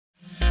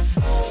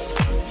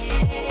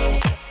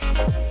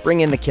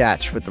Bring in the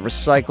catch with the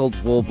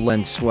recycled wool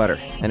blend sweater,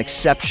 an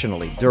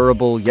exceptionally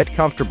durable yet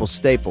comfortable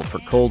staple for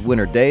cold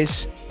winter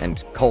days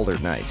and colder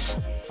nights.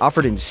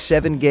 Offered in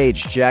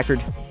 7-gauge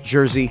jacquard,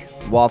 jersey,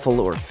 waffle,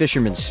 or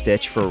fisherman's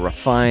stitch for a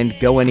refined,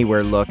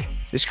 go-anywhere look,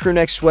 this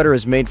crewneck sweater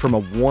is made from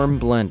a warm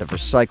blend of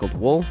recycled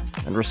wool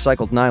and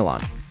recycled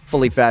nylon.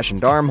 Fully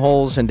fashioned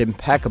armholes and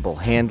impeccable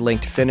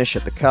hand-linked finish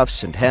at the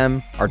cuffs and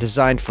hem are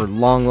designed for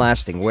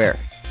long-lasting wear.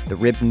 The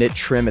rib knit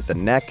trim at the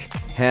neck,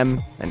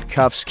 hem, and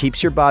cuffs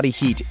keeps your body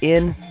heat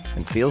in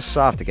and feels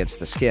soft against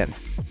the skin.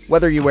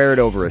 Whether you wear it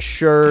over a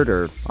shirt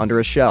or under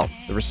a shell,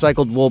 the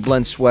recycled wool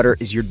blend sweater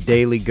is your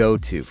daily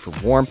go-to for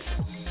warmth,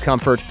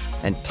 comfort,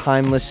 and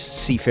timeless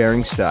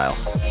seafaring style.